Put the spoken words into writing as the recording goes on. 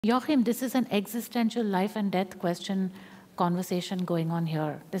Joachim, this is an existential life and death question conversation going on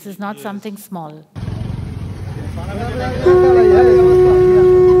here. This is not something small.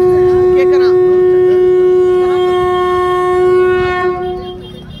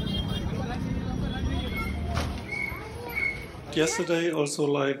 Yesterday, also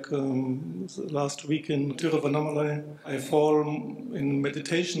like last week in Tiruvannamalai, I fall in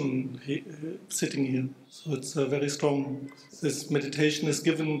meditation sitting here. So it's very strong. This meditation is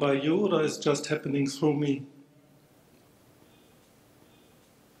given by you or is just happening through me?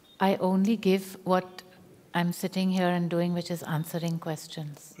 I only give what I'm sitting here and doing, which is answering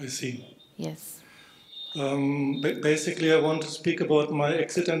questions. I see. Yes. Basically, I want to speak about my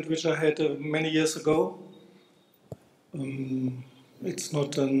accident which I had many years ago. It's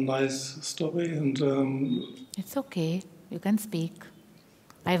not a nice story, and it's okay. You can speak.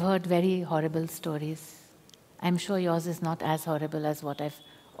 I've heard very horrible stories. I'm sure yours is not as horrible as what I've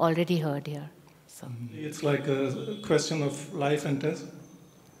already heard here. So it's like a question of life and death.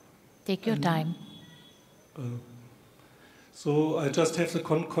 Take your time. So I just have the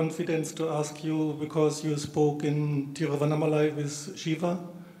confidence to ask you, because you spoke in Tiruvannamalai with Shiva.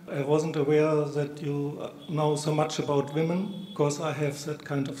 I wasn't aware that you know so much about women, because I have that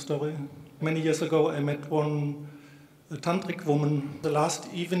kind of story. Many years ago I met a Tantric woman. The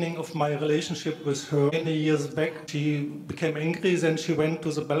last evening of my relationship with her, many years back, she became angry, then she went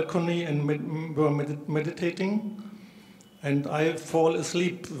to the balcony and were meditating. And I fall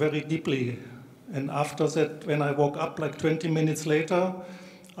asleep very deeply. And after that, when I woke up like 20 minutes later,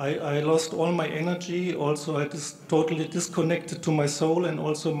 I lost all my energy. Also, I totally disconnected to my soul, and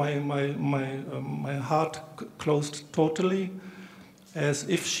also my heart closed totally, as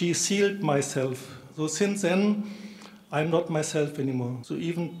if she sealed myself. So since then, I'm not myself anymore. So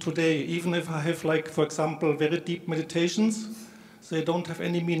even today, even if I have, like, for example, very deep meditations, they don't have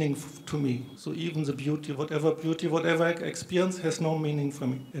any meaning to me. So even the beauty, whatever I experience has no meaning for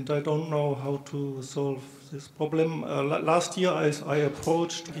me. And I don't know how to solve this problem. Last year I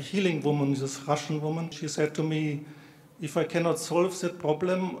approached a healing woman, this Russian woman. She said to me, if I cannot solve that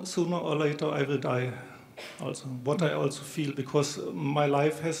problem, sooner or later I will die. Also, what I also feel, because my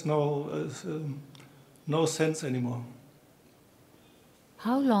life has no sense anymore.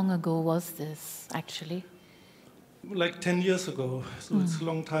 How long ago was this, actually? Like 10 years ago, so it's a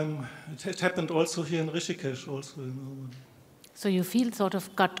long time. It happened also here in Rishikesh also. You know. So you feel sort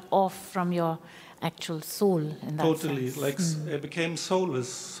of cut off from your actual soul in that totally, sense? Like I became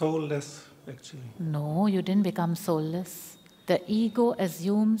soulless actually. No, you didn't become soulless. The ego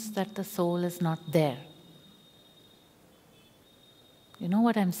assumes that the soul is not there. You know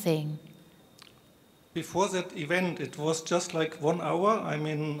what I'm saying? Before that event, it was just like 1 hour. I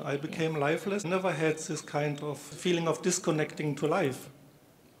mean, I became lifeless. I never had this kind of feeling of disconnecting to life.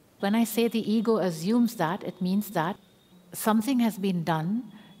 When I say the ego assumes that, it means that something has been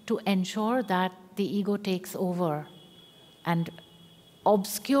done to ensure that the ego takes over and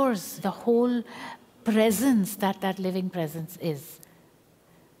obscures the whole presence that living presence is.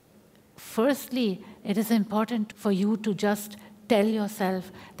 Firstly, it is important for you to just tell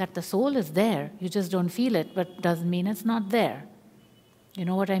yourself that the soul is there. You just don't feel it, but doesn't mean it's not there. You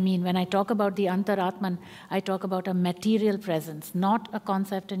know what I mean? When I talk about the Antaratman, I talk about a material presence, not a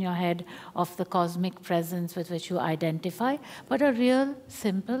concept in your head of the cosmic presence with which you identify, but a real,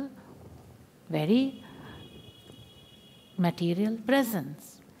 simple, very material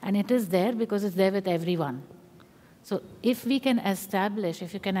presence. And it is there because it's there with everyone. So if you can establish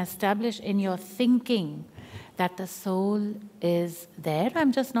in your thinking that the soul is there,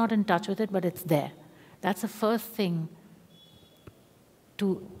 I'm just not in touch with it, but it's there. That's the first thing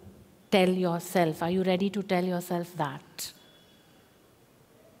to tell yourself. Are you ready to tell yourself that?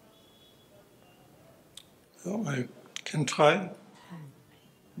 Oh, I can try.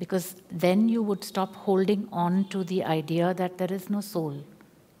 Because then you would stop holding on to the idea that there is no soul,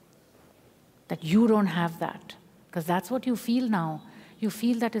 that you don't have that. Because that's what you feel now. You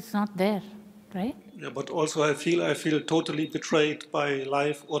feel that it's not there, right? Yeah, but also I feel totally betrayed by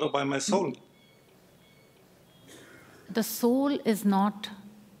life or by my soul. The soul is not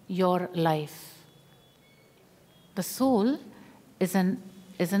your life. The soul is an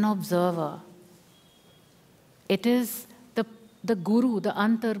observer. It is the guru, the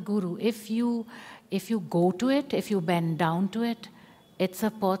antar-guru. If you go to it, if you bend down to it, it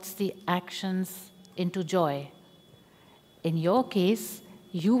supports the actions into joy. In your case,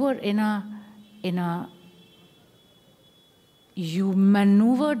 you were you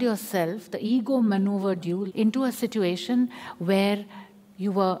maneuvered yourself, the ego maneuvered you into a situation where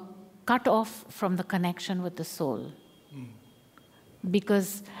you were cut off from the connection with the soul.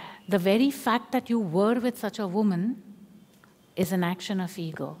 Because the very fact that you were with such a woman is an action of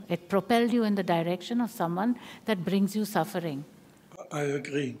ego. It propelled you in the direction of someone that brings you suffering. I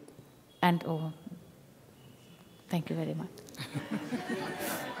agree. And oh, thank you very much.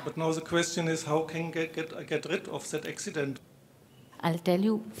 But now the question is, how can I get rid of that accident? I'll tell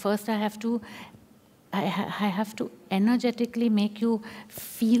you, first I have to energetically make you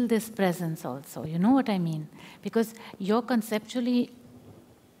feel this presence also. You know what I mean? Because you're conceptually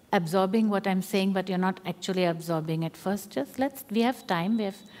absorbing what I'm saying, but you're not actually absorbing it. First, we have time, we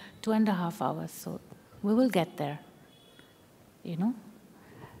have 2.5 hours, so we will get there. You know?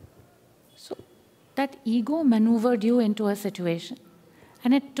 So that ego maneuvered you into a situation,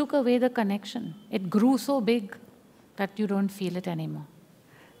 and it took away the connection. It grew so big that you don't feel it anymore.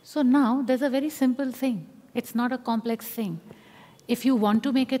 So now there's a very simple thing. It's not a complex thing. If you want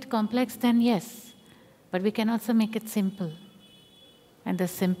to make it complex, then yes. But we can also make it simple. And the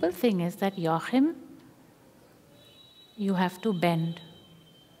simple thing is that, Joachim, you have to bend.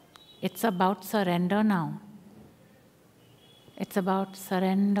 It's about surrender now. It's about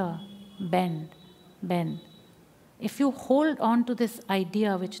surrender, bend, bend. If you hold on to this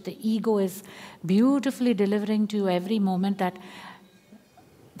idea which the ego is beautifully delivering to you every moment, that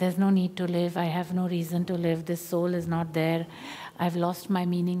there's no need to live, I have no reason to live, this soul is not there, I've lost my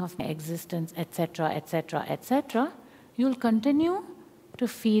meaning of my existence, etc., etc., etc., you'll continue to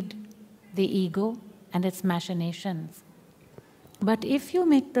feed the ego and its machinations. But if you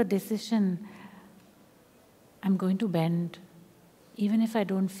make the decision, I'm going to bend, even if I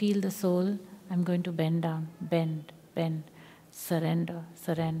don't feel the soul, I'm going to bend down, bend, bend, surrender,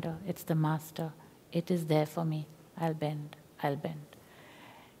 surrender. It's the master. It is there for me. I'll bend, I'll bend.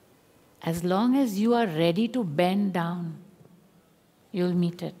 As long as you are ready to bend down, you'll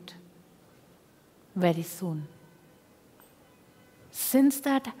meet it very soon. Since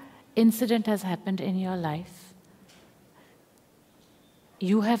that incident has happened in your life,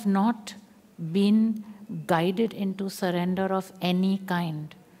 you have not been guided into surrender of any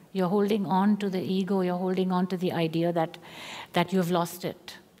kind. You're holding on to the ego, you're holding on to the idea that you've lost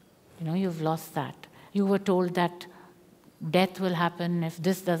it. You know, you've lost that. You were told that death will happen if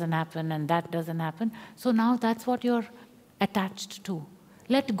this doesn't happen and that doesn't happen. So now that's what you're attached to.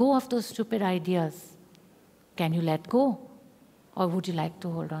 Let go of those stupid ideas. Can you let go? Or would you like to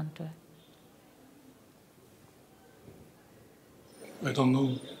hold on to it? I don't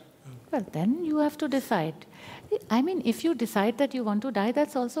know. Well, then you have to decide. I mean, if you decide that you want to die,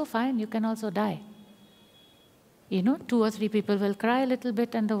 that's also fine. You can also die. You know, 2 or 3 people will cry a little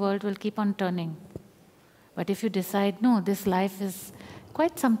bit and the world will keep on turning. But if you decide, no, this life is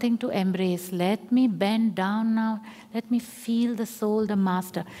quite something to embrace. Let me bend down now. Let me feel the soul, the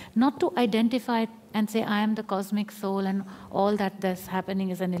master. Not to identify and say, I am the cosmic soul and all that that's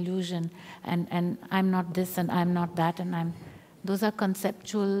happening is an illusion. And I'm not this and I'm not that. And those are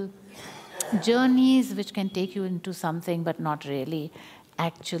conceptual journeys which can take you into something but not really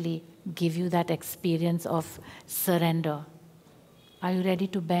actually give you that experience of surrender. Are you ready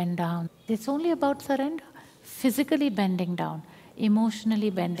to bend down? It's only about surrender. Physically bending down, emotionally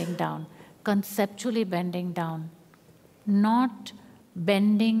bending down, conceptually bending down, not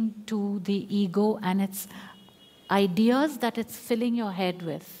bending to the ego and its ideas that it's filling your head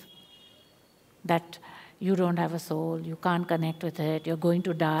with, that you don't have a soul, you can't connect with it, you're going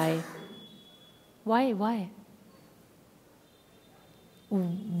to die. Why?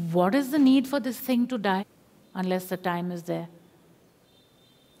 What is the need for this thing to die unless the time is there?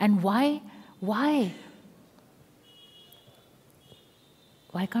 And why?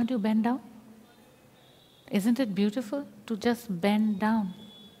 Why can't you bend down? Isn't it beautiful to just bend down?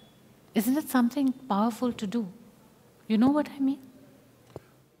 Isn't it something powerful to do? You know what I mean?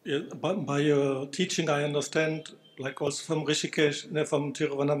 Yeah, by your teaching, I understand, like also from Rishikesh, from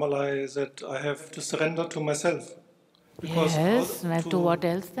Tiruvannamalai, that I have to surrender to myself. Because yes, to what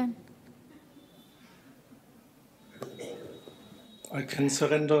else then? I can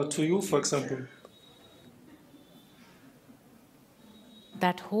surrender to you, for example.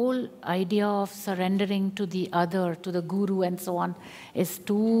 That whole idea of surrendering to the other, to the guru and so on, is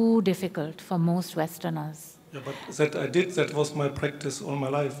too difficult for most Westerners. Yeah, but that I did, that was my practice all my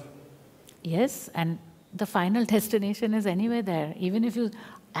life. Yes, and the final destination is anyway there. Even if you,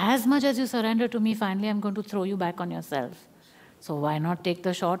 as much as you surrender to me, finally I'm going to throw you back on yourself. So why not take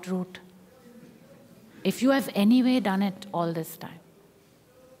the short route? If you have anyway done it all this time.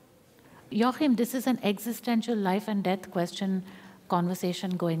 Joachim, this is an existential life and death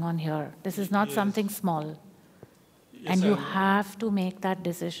conversation going on here. This is not something small. Yes, and you have to make that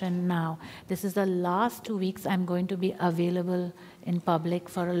decision now. This is the last 2 weeks I'm going to be available in public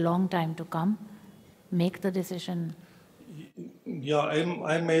for a long time to come. Make the decision. Yeah,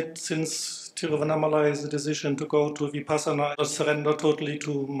 I made since Tiruvannamalai the decision to go to Vipassana, to surrender totally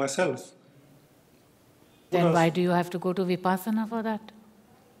to myself. Then why do you have to go to Vipassana for that?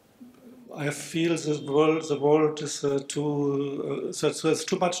 I feel the world is so there's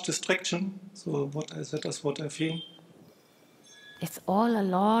too much distraction. So that is what I feel. It's all a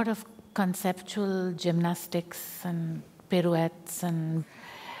lot of conceptual gymnastics and pirouettes, and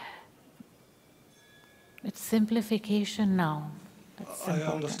it's simplification now. I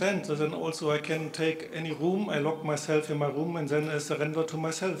understand. So then also I can take any room, I lock myself in my room, and then I surrender to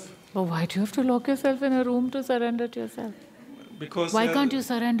myself. But why do you have to lock yourself in a room to surrender to yourself? Because why can't you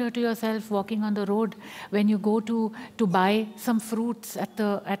surrender to yourself walking on the road when you go to buy some fruits at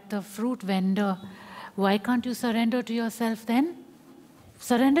the fruit vendor? Why can't you surrender to yourself then?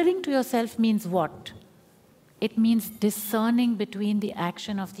 Surrendering to yourself means what? It means discerning between the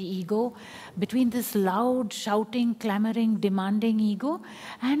action of the ego, between this loud, shouting, clamoring, demanding ego,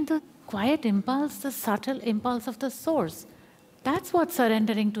 and the quiet impulse, the subtle impulse of the source. That's what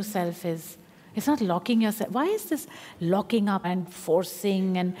surrendering to self is. It's not locking yourself. Why is this locking up and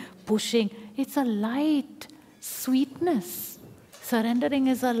forcing and pushing? It's a light sweetness. Surrendering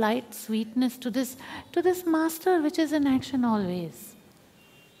is a light sweetness to this master which is in action always.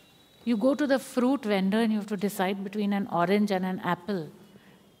 You go to the fruit vendor and you have to decide between an orange and an apple.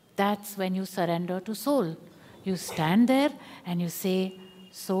 That's when you surrender to soul. You stand there and you say,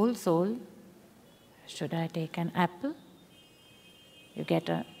 soul, soul, should I take an apple? You get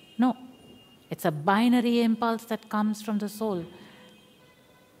a no. It's a binary impulse that comes from the soul.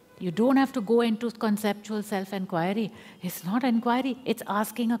 You don't have to go into conceptual self-inquiry. It's not inquiry, it's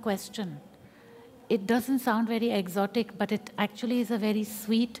asking a question. It doesn't sound very exotic, but it actually is a very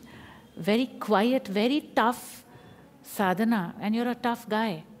sweet, very quiet, very tough sadhana, and you're a tough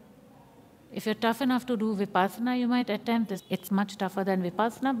guy. If you're tough enough to do Vipassana, you might attempt this. It's much tougher than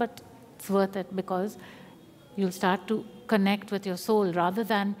Vipassana, but it's worth it because you'll start to connect with your soul rather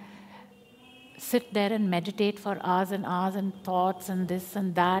than sit there and meditate for hours and thoughts and this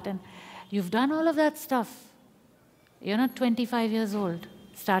and that. And you've done all of that stuff. You're not 25 years old,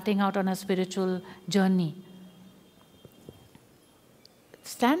 starting out on a spiritual journey.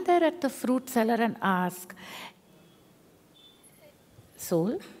 Stand there at the fruit seller and ask,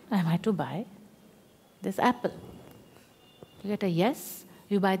 soul, am I to buy this apple? You get a yes,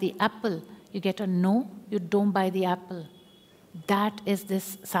 you buy the apple. You get a no, you don't buy the apple. That is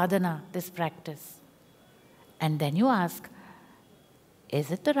this sadhana, this practice. And then you ask,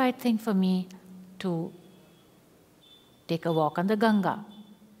 is it the right thing for me to take a walk on the Ganga?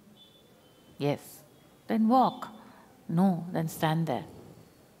 Yes. Then walk. No, then stand there.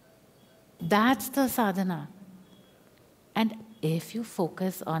 That's the sadhana. And if you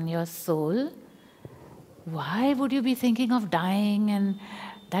focus on your soul, why would you be thinking of dying and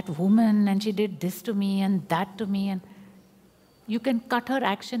that woman and she did this to me and that to me? And you can cut her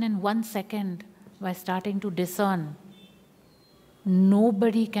action in 1 second by starting to discern.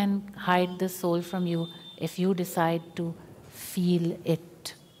 Nobody can hide the soul from you if you decide to feel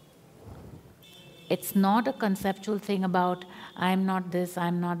it. It's not a conceptual thing about, I'm not this,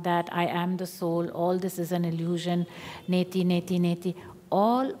 I'm not that, I am the soul, all this is an illusion, neti, neti, neti.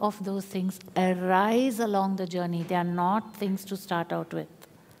 All of those things arise along the journey. They are not things to start out with.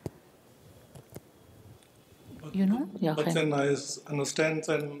 You know? But then I understand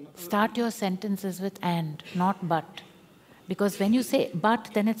then... Start your sentences with and, not but. Because when you say but,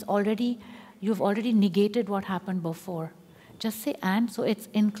 then it's already, you've already negated what happened before. Just say and, so it's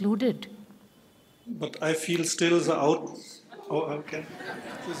included. But I feel still the outward...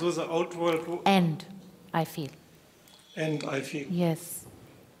 And, I feel. And I feel. Yes.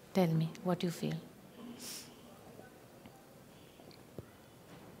 Tell me what you feel.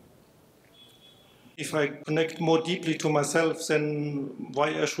 If I connect more deeply to myself, then why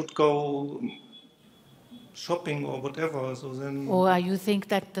I should go shopping or whatever. So then... Or you think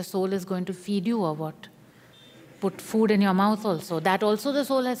that the soul is going to feed you or what? Put food in your mouth also. That also the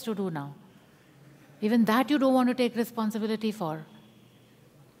soul has to do now. Even that you don't want to take responsibility for.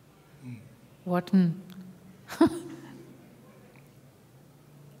 What?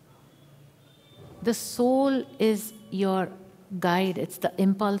 The soul is your guide. It's the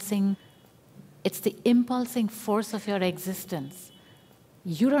impulsing force of your existence.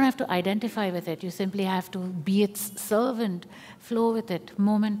 You don't have to identify with it. You simply have to be its servant, flow with it,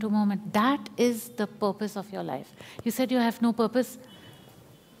 moment to moment. That is the purpose of your life. You said you have no purpose.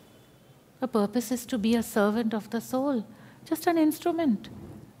 The purpose is to be a servant of the soul, just an instrument.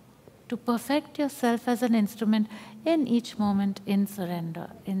 To perfect yourself as an instrument in each moment, in surrender,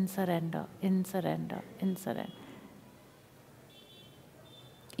 in surrender, in surrender, in surrender.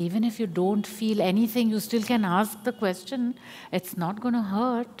 Even if you don't feel anything, you still can ask the question. It's not going to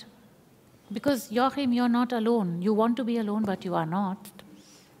hurt. Because, Joachim, you're not alone. You want to be alone, but you are not.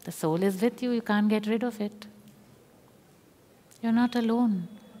 The soul is with you. You can't get rid of it. You're not alone.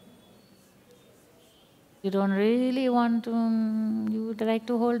 You don't really want to, you would like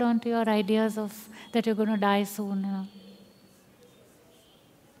to hold on to your ideas of that you're going to die soon.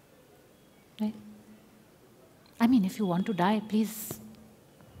 Right? I mean, if you want to die, please.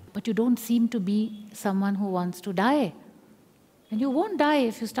 But you don't seem to be someone who wants to die. And you won't die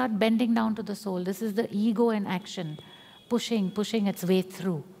if you start bending down to the soul. This is the ego in action, pushing its way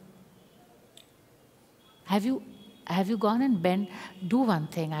through. Have you gone and bent? Do one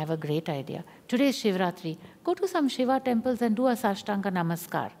thing, I have a great idea. Today is Shivratri. Go to some Shiva temples and do a Sashtanga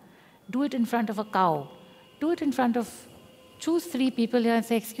Namaskar. Do it in front of a cow. Do it in front of, choose 3 people here and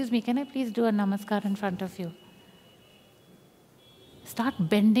say, excuse me, can I please do a Namaskar in front of you? Start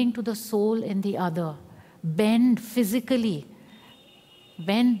bending to the soul in the other. Bend physically.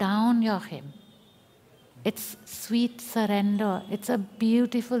 Bend down, Joachim. It's sweet surrender. It's a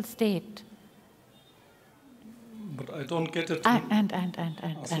beautiful state. But I don't get it. And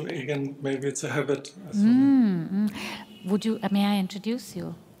again, maybe it's a habit. Would you? May I introduce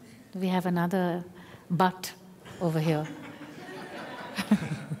you? We have another butt over here.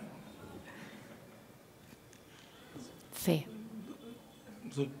 Say.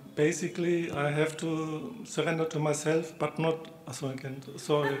 So basically, I have to surrender to myself, but not to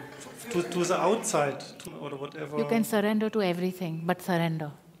the outside or whatever. You can surrender to everything, but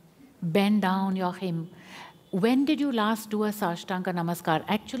surrender. Bend down, Joachim. When did you last do a Sashtanga Namaskar?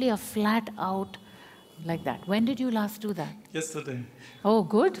 Actually, a flat out like that. When did you last do that? Yesterday. Oh,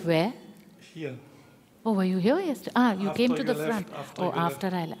 good. Where? Here. Oh, were you here yesterday? You after came to the left, front. After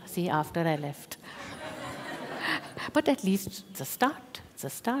I left. But at least it's a start. It's a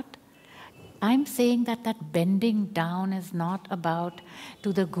start. I'm saying that bending down is not about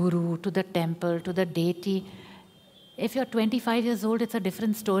to the guru, to the temple, to the deity. If you're 25 years old, it's a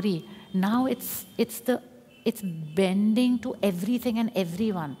different story. Now it's bending to everything and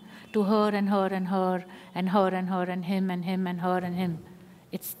everyone, to her and her and her and her and her and him and him and her and him.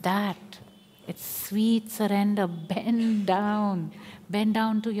 It's that. It's sweet surrender. Bend down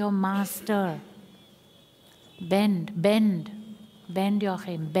to your master. Bend,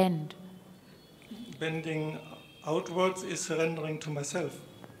 Joachim, bend. Bending outwards is surrendering to myself.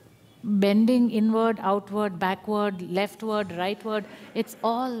 Bending inward, outward, backward, leftward, rightward, it's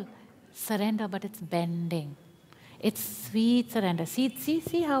all surrender, but it's bending. It's sweet surrender. See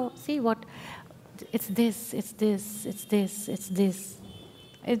what, it's this.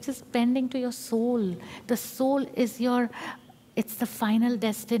 It's just bending to your soul. The soul is it's the final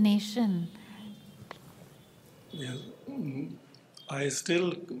destination. Yes. I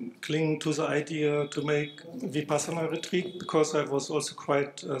still cling to the idea to make Vipassana retreat because I was also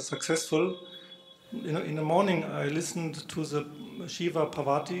quite successful. In the morning I listened to the Shiva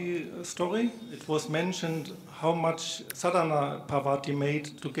Parvati story. It was mentioned how much sadhana Parvati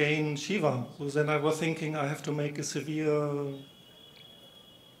made to gain Shiva. So then I was thinking I have to make a severe...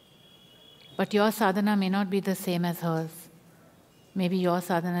 But your sadhana may not be the same as hers. Maybe your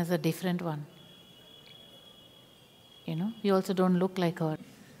sadhana is a different one. You also don't look like her.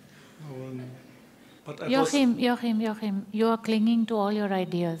 Joachim, you are clinging to all your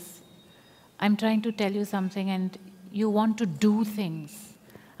ideas. I'm trying to tell you something and you want to do things.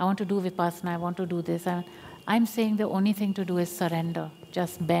 I want to do Vipassana, I want to do this. I'm saying the only thing to do is surrender.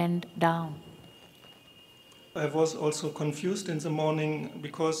 Just bend down. I was also confused in the morning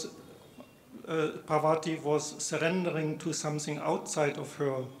because Parvati was surrendering to something outside of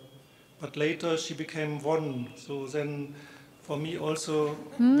her. But later she became one. So then for me also...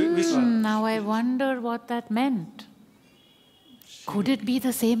 Now I wonder what that meant. Could it be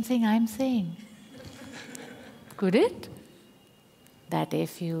the same thing I'm saying? Could it? That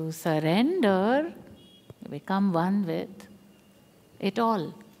if you surrender, you become one with it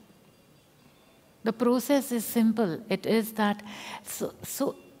all. The process is simple. It is that...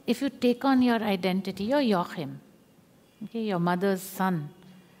 So if you take on your identity, you're Joachim, okay, your mother's son,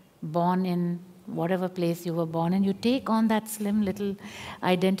 born in whatever place you were born in, you take on that slim little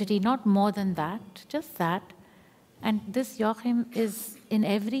identity, not more than that, just that. And this Joachim is in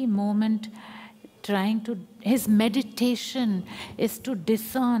every moment his meditation is to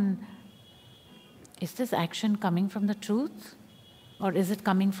discern, is this action coming from the truth or is it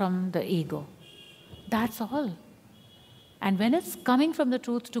coming from the ego? That's all. And when it's coming from the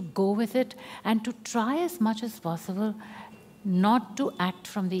truth, to go with it and to try as much as possible not to act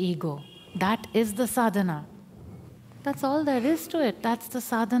from the ego. That is the sadhana. That's all there is to it. That's the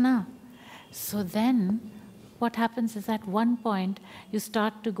sadhana. So then what happens is at one point you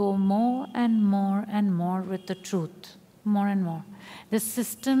start to go more and more and more with the truth. More and more. The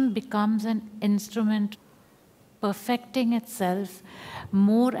system becomes an instrument perfecting itself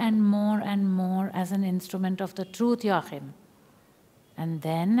more and more and more as an instrument of the truth, Joachim. And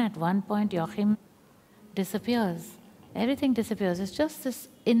then at one point Joachim disappears. Everything disappears. It's just this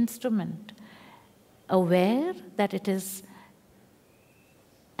instrument, aware that it is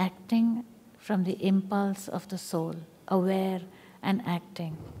acting from the impulse of the soul, aware and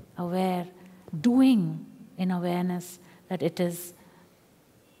acting, aware, doing in awareness that it is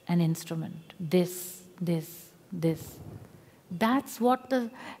an instrument. This. That's what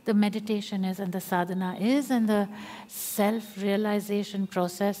the meditation is, and the sadhana is, and the self-realization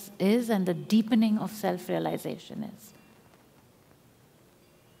process is, and the deepening of self-realization is.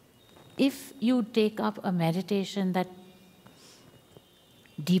 If you take up a meditation that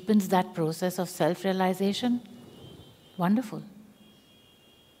deepens that process of self-realization, wonderful.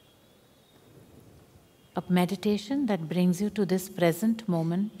 A meditation that brings you to this present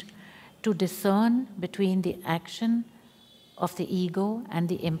moment to discern between the action of the ego and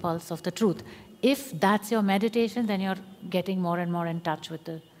the impulse of the truth. If that's your meditation, then you're getting more and more in touch with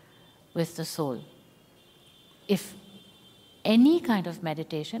the soul. If any kind of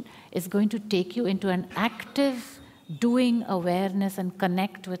meditation is going to take you into an active doing awareness and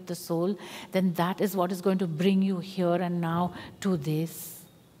connect with the soul, then that is what is going to bring you here and now to this.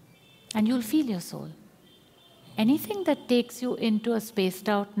 And you'll feel your soul. Anything that takes you into a spaced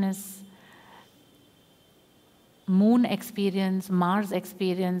outness, moon experience, Mars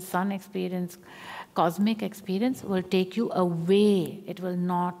experience, sun experience, cosmic experience will take you away. It will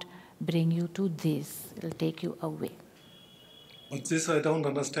not bring you to this. It will take you away. But this I don't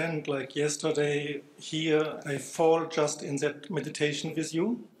understand. Like yesterday here, I fall just in that meditation with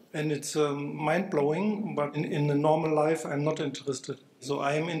you, and it's mind-blowing, but in the normal life I'm not interested. So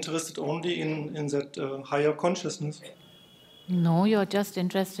I am interested only in that higher consciousness. No, you're just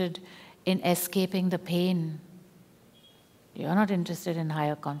interested in escaping the pain. You're not interested in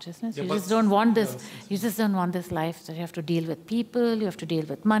higher consciousness. Yeah, you just don't want this. You just don't want this life. So you have to deal with people, you have to deal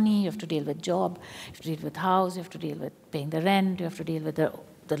with money, you have to deal with job, you have to deal with house, you have to deal with paying the rent, you have to deal with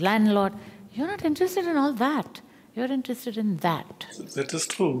the landlord. You're not interested in all that. You're interested in that. That is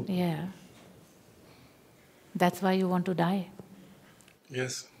true. Yeah. That's why you want to die.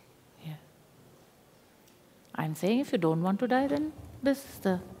 Yes. Yeah. I'm saying if you don't want to die, then this is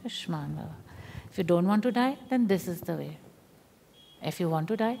the Ishman Baba. If you don't want to die, then this is the way. If you want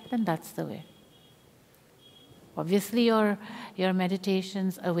to die, then that's the way. Obviously, your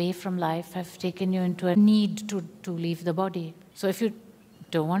meditations away from life have taken you into a need to leave the body. So if you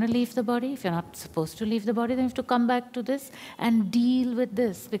don't want to leave the body, if you're not supposed to leave the body, then you have to come back to this and deal with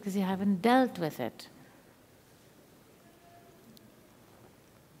this because you haven't dealt with it.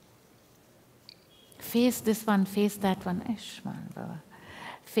 Face this one, face that one. Ishman Baba.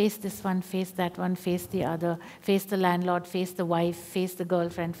 Face this one, face that one, face the other, face the landlord, face the wife, face the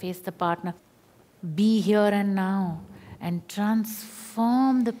girlfriend, face the partner. Be here and now and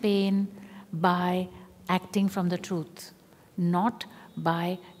transform the pain by acting from the truth, not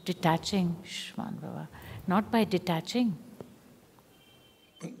by detaching. Shman Baba. Not by detaching.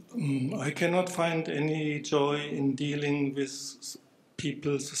 I cannot find any joy in dealing with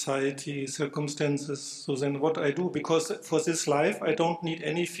people, society, circumstances. So then what I do, because for this life I don't need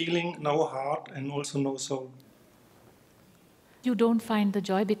any feeling, no heart and also no soul. You don't find the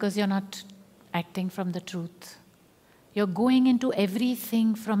joy because you're not acting from the truth. You're going into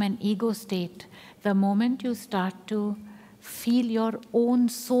everything from an ego state. The moment you start to feel your own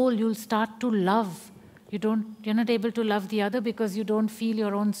soul, you'll start to love. You're not able to love the other because you don't feel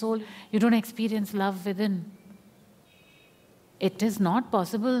your own soul. You don't experience love within. It is not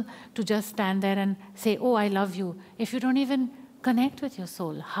possible to just stand there and say, oh, I love you, if you don't even connect with your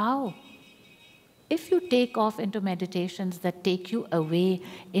soul. How? If you take off into meditations that take you away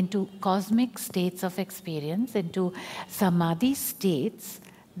into cosmic states of experience, into samadhi states,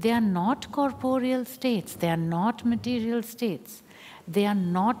 they are not corporeal states, they are not material states, they are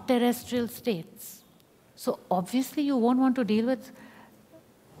not terrestrial states. So obviously you won't want to deal with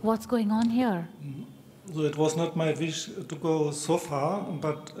what's going on here. So it was not my wish to go so far,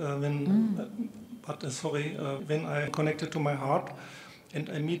 but when I connected to my heart and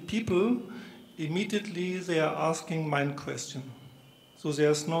I meet people, immediately they are asking mind question. So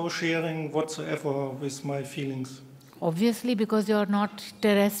there's no sharing whatsoever with my feelings. Obviously, because you're not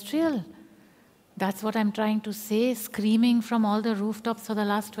terrestrial. That's what I'm trying to say, screaming from all the rooftops for the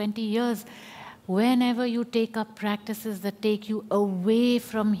last 20 years. Whenever you take up practices that take you away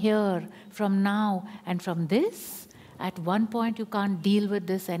from here, from now, and from this, at one point you can't deal with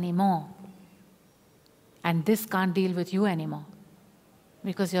this anymore. And this can't deal with you anymore.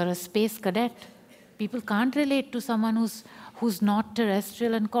 Because you're a space cadet. People can't relate to someone who's not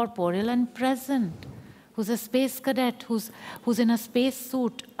terrestrial and corporeal and present, who's a space cadet, who's in a space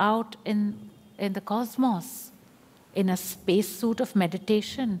suit out in the cosmos, in a space suit of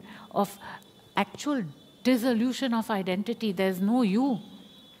meditation, of actual dissolution of identity. There's no you.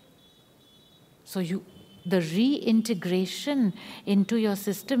 So the reintegration into your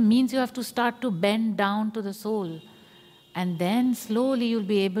system means you have to start to bend down to the soul. And then slowly you'll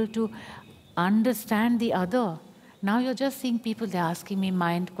be able to understand the other. Now you're just seeing people, they're asking me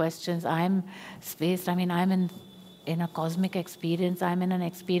mind questions. I'm spaced, I'm in a cosmic experience. I'm in an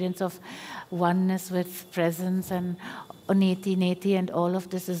experience of oneness with presence and neti and all of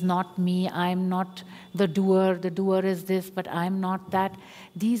this is not me. I'm not the doer. The doer is this, but I'm not that.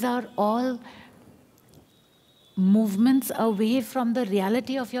 These are all movements away from the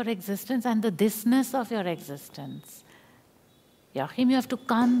reality of your existence and the thisness of your existence. Joachim, you have to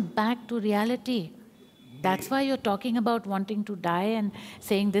come back to reality. That's why you're talking about wanting to die and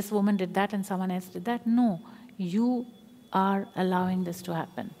saying this woman did that and someone else did that. No, you are allowing this to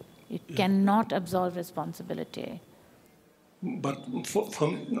happen. You cannot absolve responsibility. But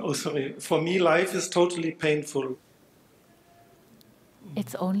for me, life is totally painful.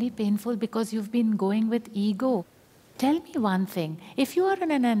 It's only painful because you've been going with ego. Tell me one thing. If you are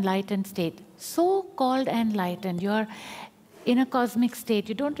in an enlightened state, so-called enlightened, you're in a cosmic state,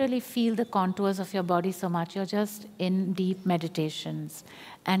 you don't really feel the contours of your body so much. You're just in deep meditations.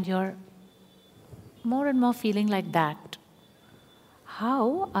 And you're more and more feeling like that.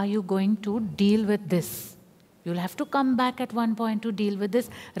 How are you going to deal with this? You'll have to come back at one point to deal with this.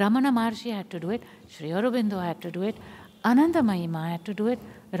 Ramana Maharshi had to do it. Sri Aurobindo had to do it. Ananda Mahima had to do it.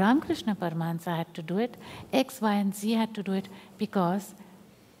 Ramakrishna Paramahansa had to do it. X, Y, and Z had to do it because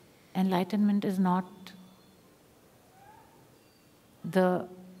enlightenment is not the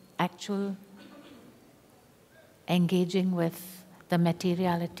actual engaging with the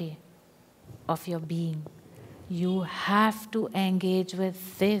materiality of your being. You have to engage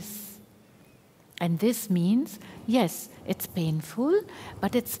with this. And this means, yes, it's painful,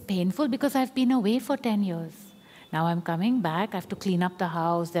 but it's painful because I've been away for 10 years. Now I'm coming back, I have to clean up the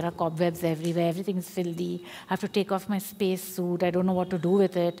house, there are cobwebs everywhere, everything is filthy, I have to take off my space suit, I don't know what to do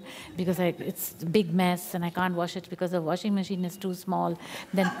with it because it's a big mess and I can't wash it because the washing machine is too small,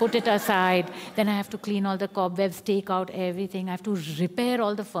 then put it aside, then I have to clean all the cobwebs, take out everything, I have to repair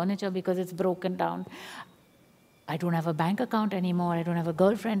all the furniture because it's broken down. I don't have a bank account anymore, I don't have a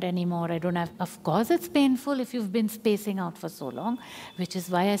girlfriend anymore, I don't have... Of course it's painful if you've been spacing out for so long, which is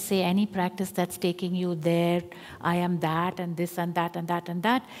why I say any practice that's taking you there, I am that and this and that and that and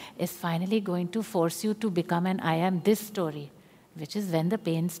that, is finally going to force you to become an I am this story, which is when the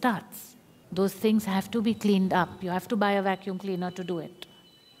pain starts. Those things have to be cleaned up. You have to buy a vacuum cleaner to do it,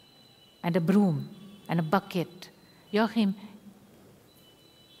 and a broom, and a bucket. Joachim,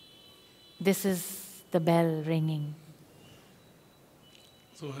 this is the bell ringing.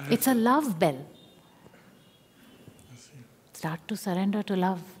 So it's a love bell. Start to surrender to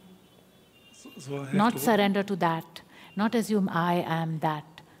love. Not surrender to that. Not assume I am that,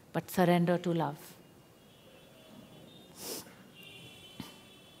 but surrender to love.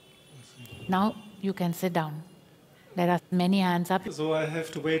 Now you can sit down. There are many hands up. So I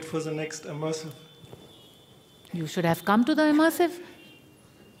have to wait for the next immersive. You should have come to the immersive.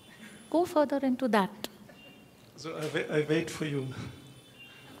 Go further into that. So I wait for you.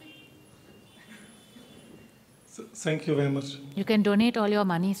 So, thank you very much. You can donate all your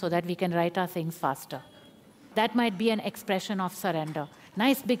money so that we can write our things faster. That might be an expression of surrender.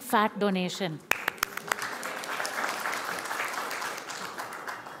 Nice big fat donation.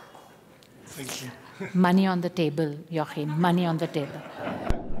 Thank you. Money on the table, Joachim. Money on the table.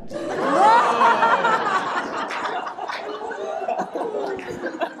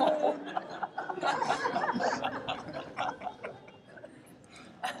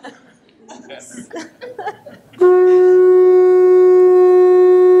 Yes.